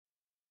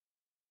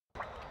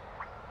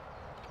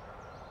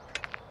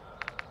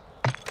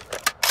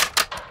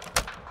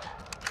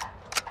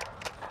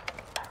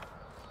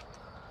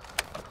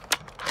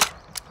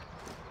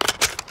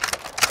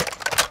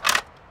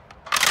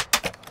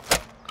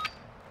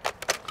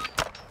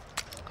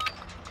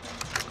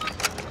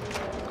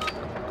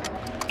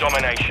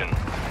Domination.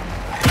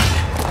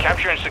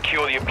 Capture and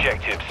secure the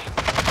objectives.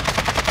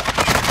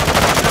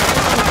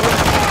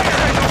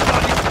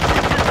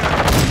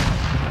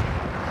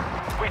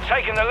 We've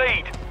taken the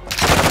lead.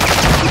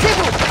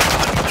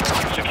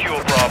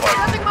 Secure Bravo.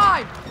 Setting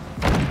mine.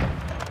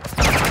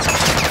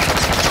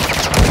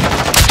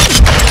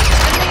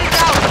 Enemy is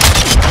out.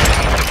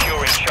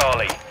 Securing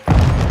Charlie.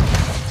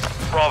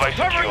 Bravo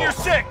secure. Covering your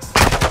 6!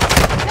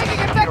 Taking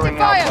effective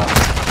fire.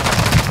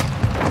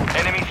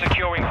 Enemy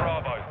securing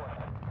Bravo.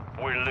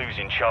 We're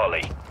losing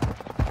Charlie.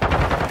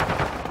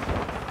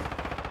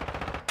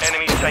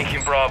 Enemy's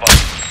taking Bravo.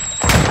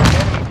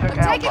 Enemy took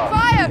Taking Alpha.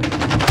 fire.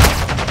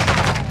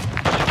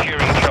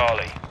 Securing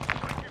Charlie.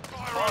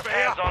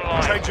 Hands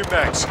online. Change your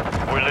backs.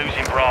 We're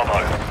losing Bravo.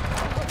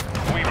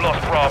 We've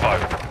lost Bravo.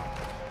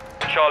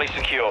 Charlie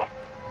secure.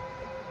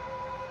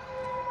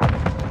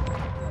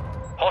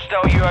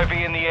 Hostile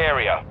UAV in the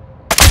area.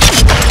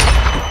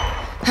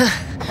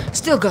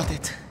 Still got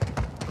it.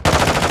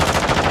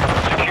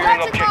 Securing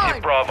That's objective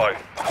mine. Bravo.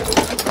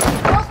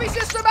 Trophy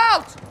system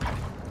out.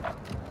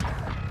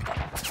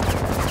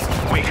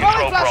 We Throwing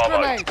control flash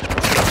Bravo. grenade.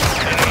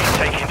 Enemy's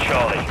taking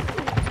Charlie.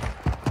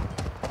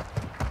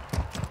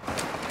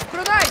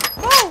 Grenade.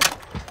 Move.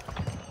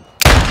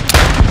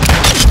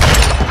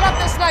 Drop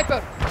the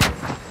sniper.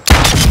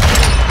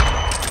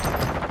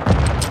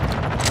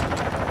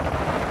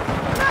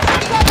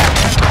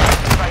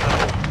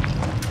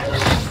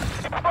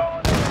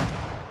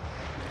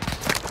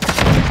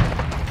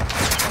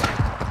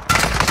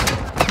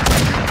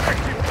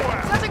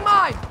 Setting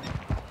mine.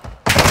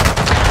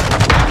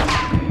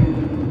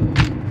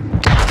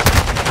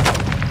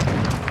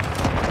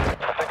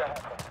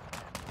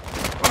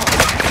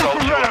 Control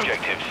 2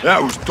 objectives.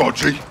 That was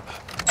dodgy.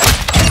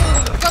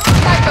 Got the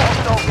sniper.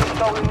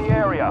 Hostile in the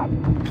area.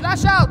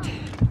 Flash out.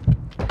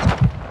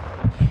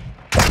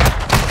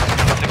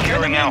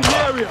 Securing Alpha.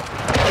 Area.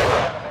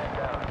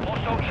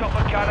 Hostile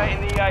chopper gunner in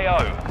the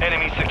AO.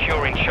 Enemy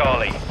securing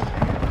Charlie.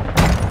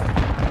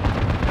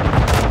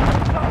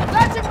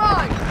 Setting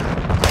mine.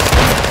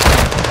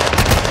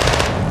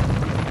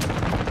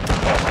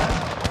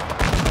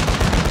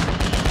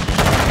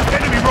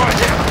 Enemy right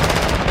here.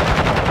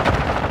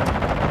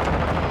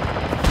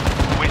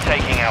 We're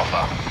taking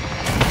Alpha.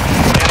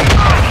 Enemy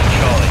taking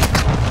Charlie.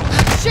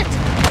 Shit.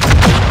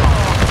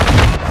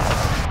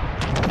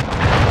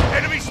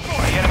 Enemy The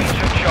spotted. enemy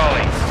took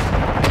Charlie.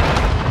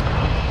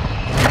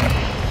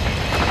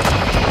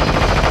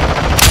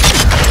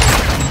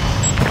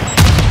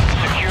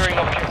 Securing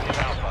objective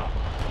Alpha.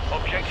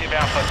 Objective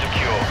Alpha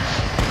secure.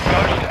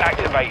 Ghost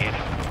activated.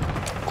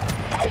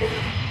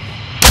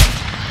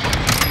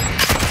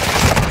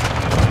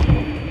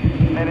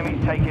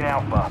 Enemy's taking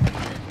Alpha.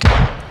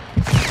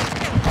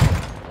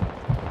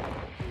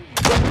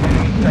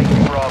 Enemy's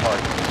taking Bravo.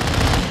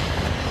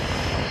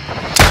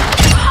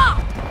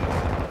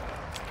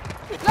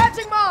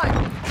 Planting mine.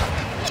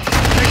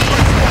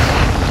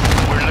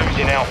 We're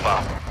losing Alpha.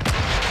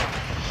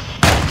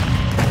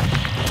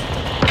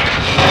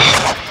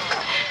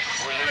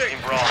 We're losing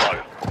Bravo.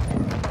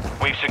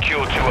 We've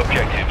secured 2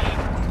 objectives.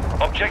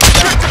 Objective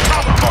Alpha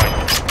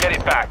compromised. Get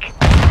it back.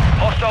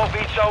 Hostile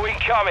VTOL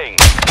incoming.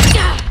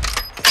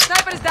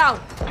 Sniper is down.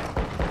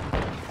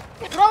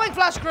 Throwing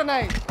flash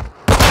grenade.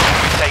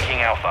 We're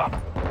taking Alpha.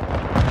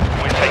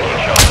 We're taking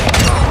Charlie.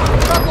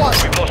 Drop one.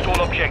 We've lost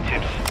all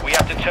objectives. We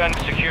have to turn to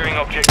securing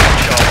objective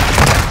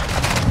Charlie.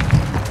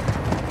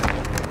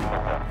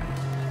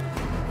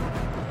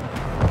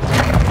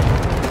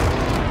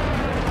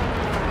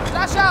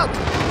 Flash out.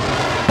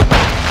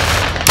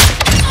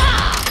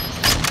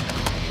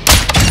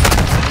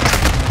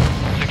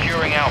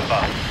 Securing Alpha.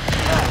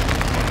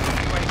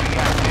 UAV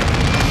active.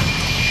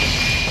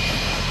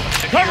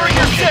 Covering Securing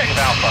your objective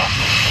 6. Alpha.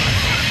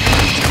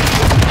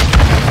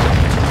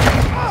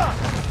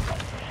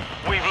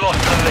 We've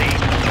lost the lead.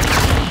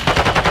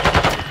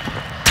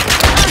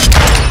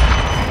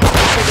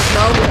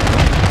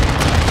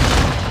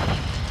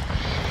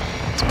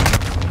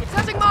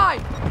 Setting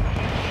mine.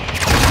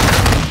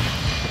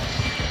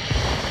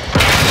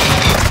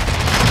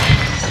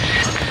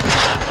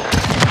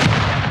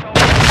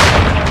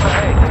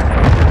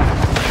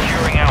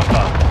 Securing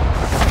Alpha.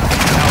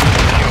 Alpha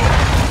secure.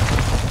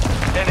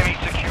 Enemy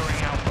securing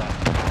Alpha.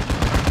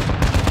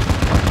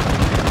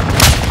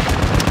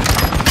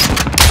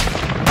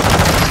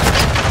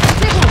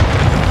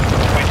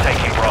 We're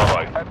taking Bravo.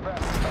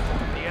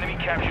 The enemy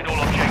captured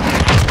all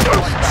objectives.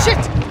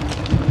 Shit.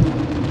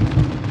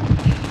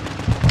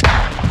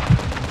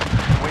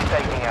 We're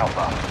taking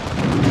Alpha.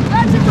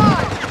 Planting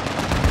mine.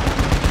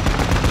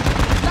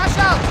 Flash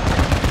out.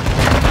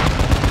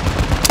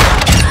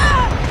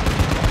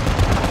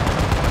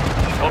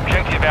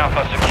 Objective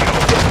Alpha secure.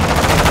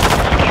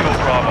 Secure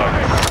Bravo.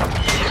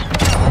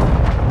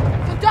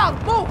 Go down.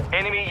 Move.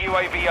 Enemy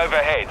UAV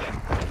overhead.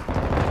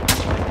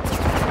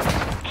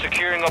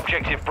 Securing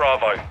objective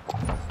Bravo.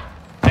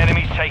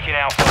 Enemies taking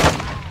Alpha.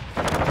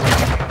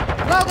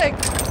 Loading.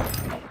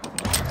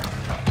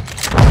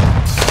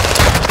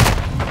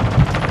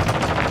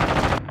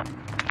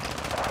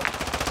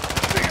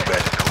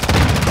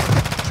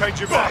 Behind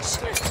your back.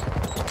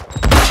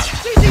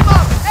 CC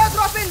mark!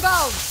 Airdrop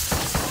inbound!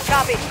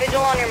 Copy.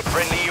 Vigil on your...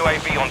 Friendly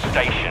UAV on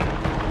station.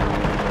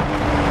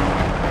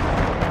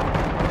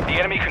 The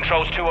enemy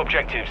controls 2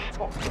 objectives.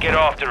 Get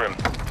after him.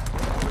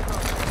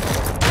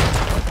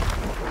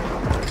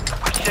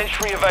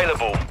 Sentry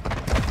available.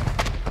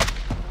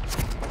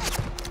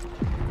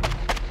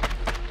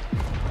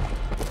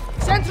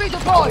 Sentry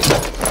deployed!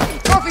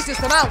 Trophy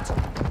system out!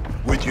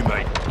 With you,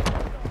 mate.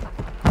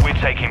 We're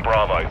taking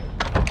Bravo.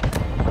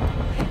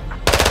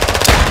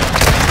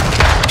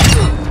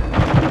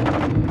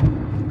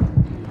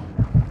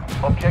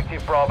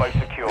 Objective Bravo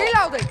secure.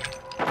 Reloading!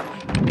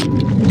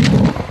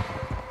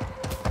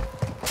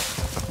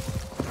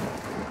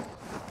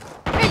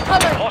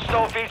 Incoming!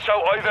 Hostile VICTUS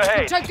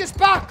overhead. Take this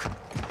back!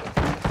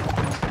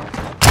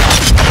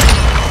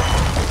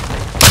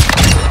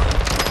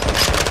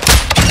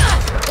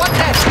 One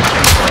dead!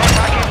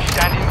 Package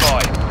standing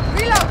by.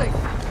 Reloading!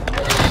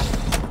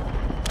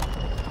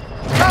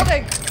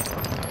 Reloading!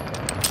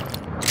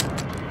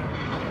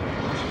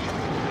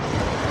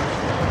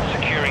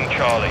 Securing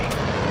Charlie.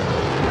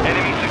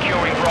 Enemy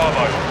securing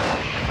Bravo.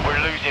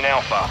 We're losing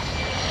Alpha.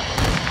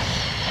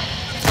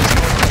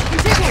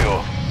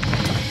 Secure.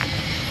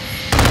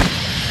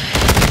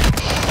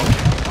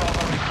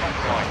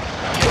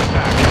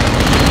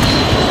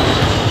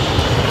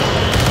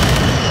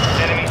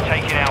 Enemy's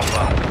taking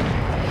Alpha.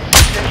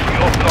 Sentry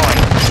offline.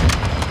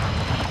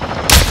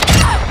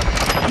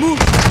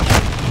 Move!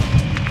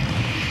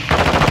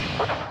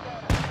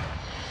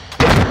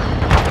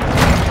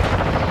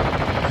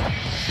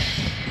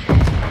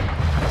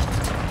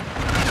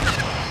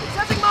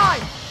 Setting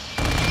mine!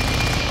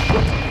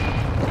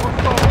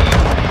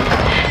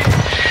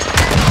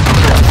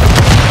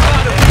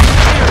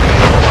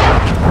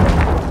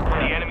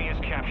 The enemy has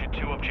captured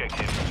 2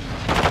 objectives.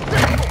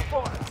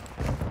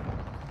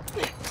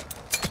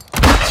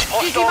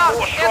 Hostile mark,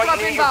 mortar airdrop strike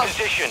near your inbound.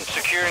 position.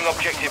 Securing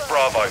objective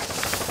Bravo.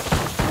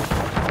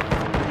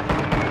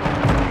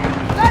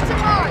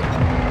 Setting mine!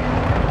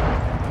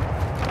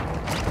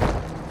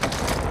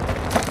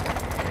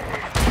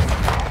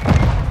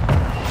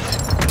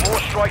 More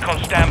strike on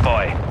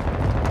standby.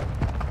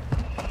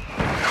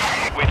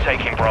 We're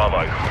taking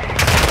Bravo.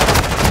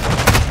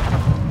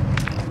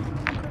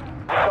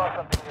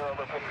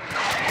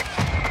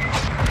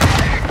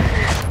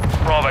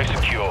 Bravo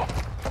secure.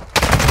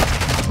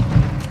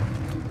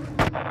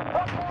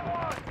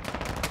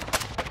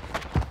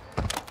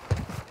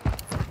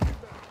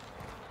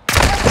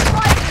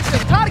 Fire mission!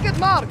 Target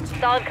marked!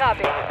 Solid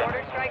copy.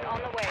 Order strike on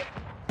the way.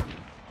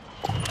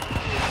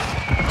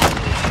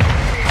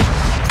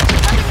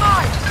 Setting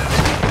mine!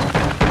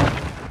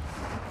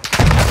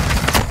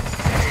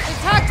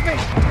 Attacked me!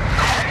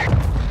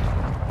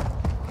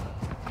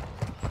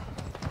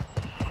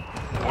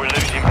 We're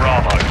losing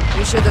Bravo.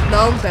 You should have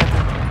known better.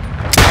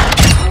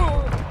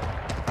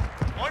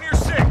 On your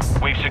 6.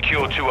 We've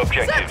secured 2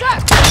 objectives.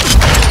 Set!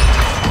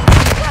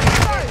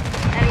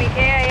 Enemy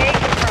KIA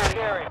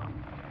confirmed.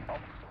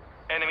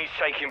 Enemy's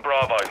taking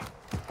Bravo.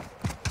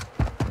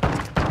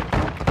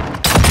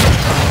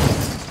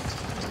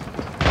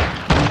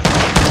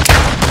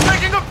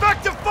 Taking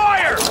effective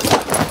fire!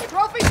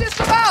 Trophy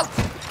system out!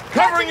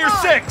 Covering your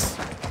Setting mine. 6.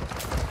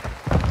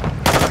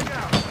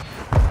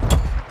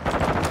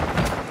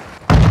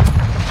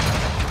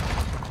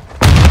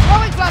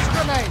 Throwing flash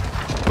grenade!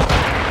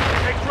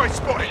 X-ray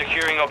spotted.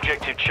 Securing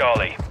objective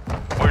Charlie.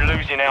 We're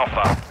losing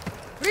Alpha.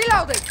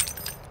 Reloading!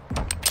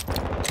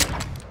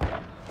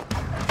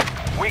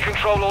 We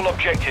control all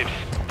objectives.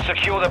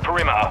 Secure the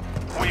perimeter.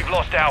 We've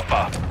lost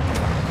Alpha.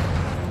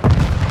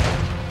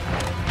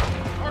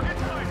 Target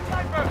sight,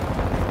 sniper.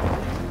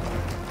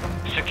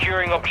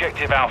 Securing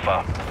objective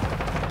Alpha.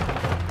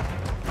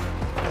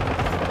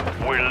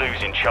 We're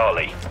losing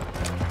Charlie.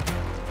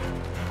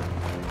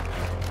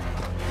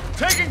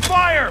 Taking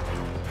fire!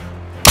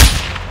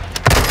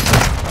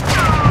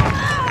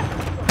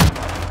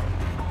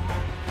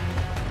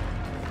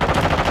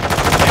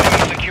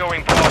 Enemy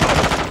securing Bravo.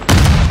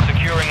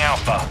 Securing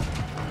Alpha.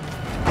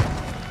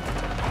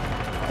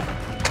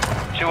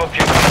 2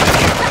 objectives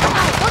secure.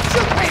 Don't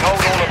shoot me!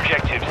 Hold all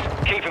objectives.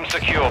 Keep them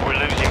secure. We're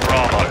losing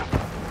Bravo.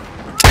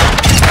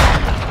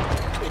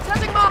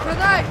 Setting mark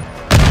grenade!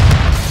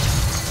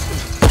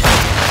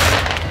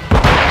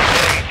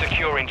 Enemy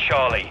securing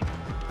Charlie.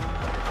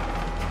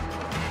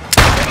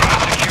 Enemy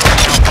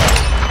securing Alpha.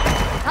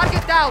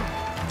 Target down!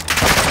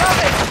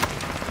 Reloading!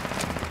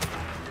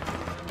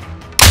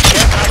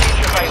 Care package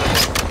available.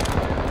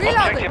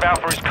 Reloading! Objective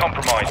Alpha is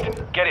compromised.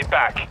 Get it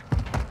back.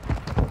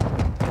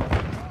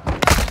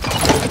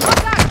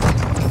 Contact!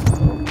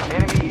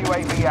 Enemy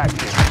UAV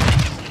active.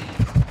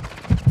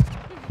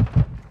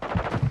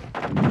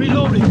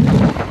 Reloading.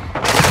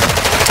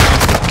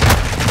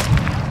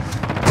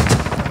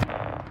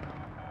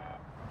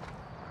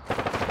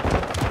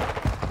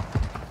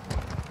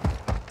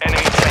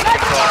 Enemy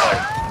taking Bravo.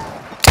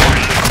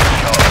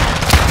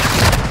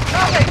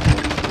 Reloading!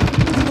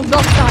 You will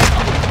not die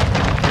here.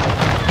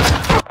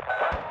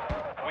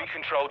 We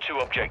control 2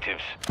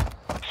 objectives.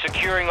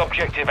 Securing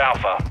objective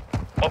Alpha.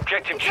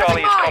 Objective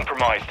Charlie is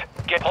compromised.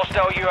 Get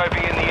hostile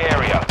UAV in the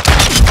area.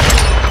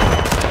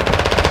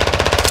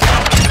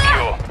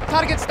 Secure.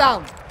 Target's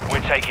down.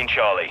 We're taking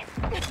Charlie.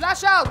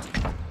 Flash out.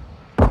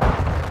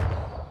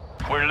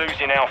 We're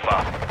losing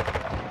Alpha.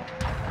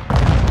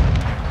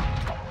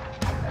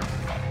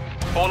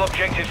 All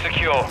objectives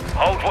secure.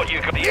 Hold what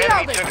you got. The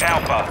enemy took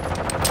Alpha.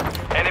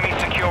 Enemy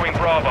securing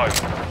Bravo.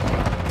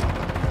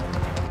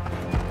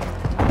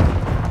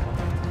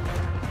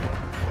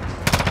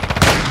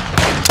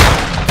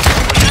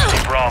 We're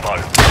losing Bravo.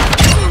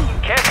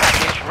 Care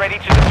package ready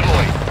to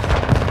deploy.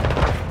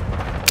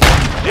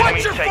 Watch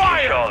Enemy's your taking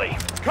fire! Charlie.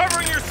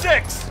 Covering your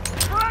 6!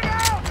 Frag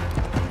out!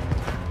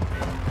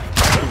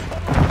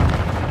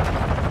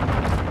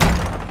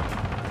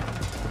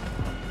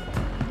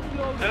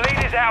 The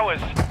lead is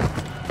ours.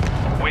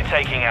 We're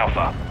taking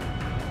Alpha.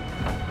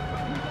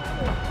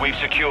 We've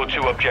secured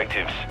 2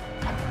 objectives.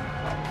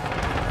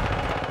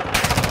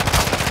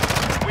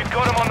 We've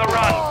got them on the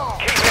run.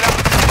 Keep it up.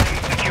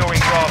 Enemy's securing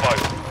Bravo.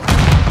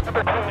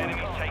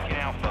 Enemy's taking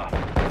Alpha.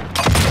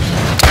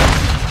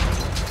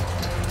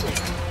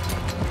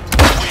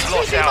 We've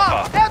lost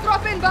Alpha.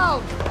 Airdrop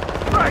inbound.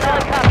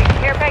 Solid copy.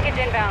 Care package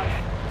inbound.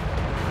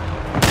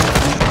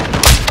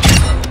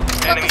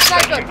 Enemy's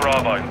taking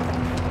Bravo.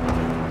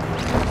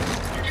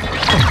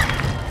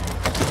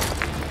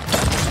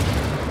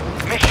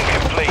 Mission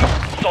complete.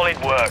 Solid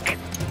work.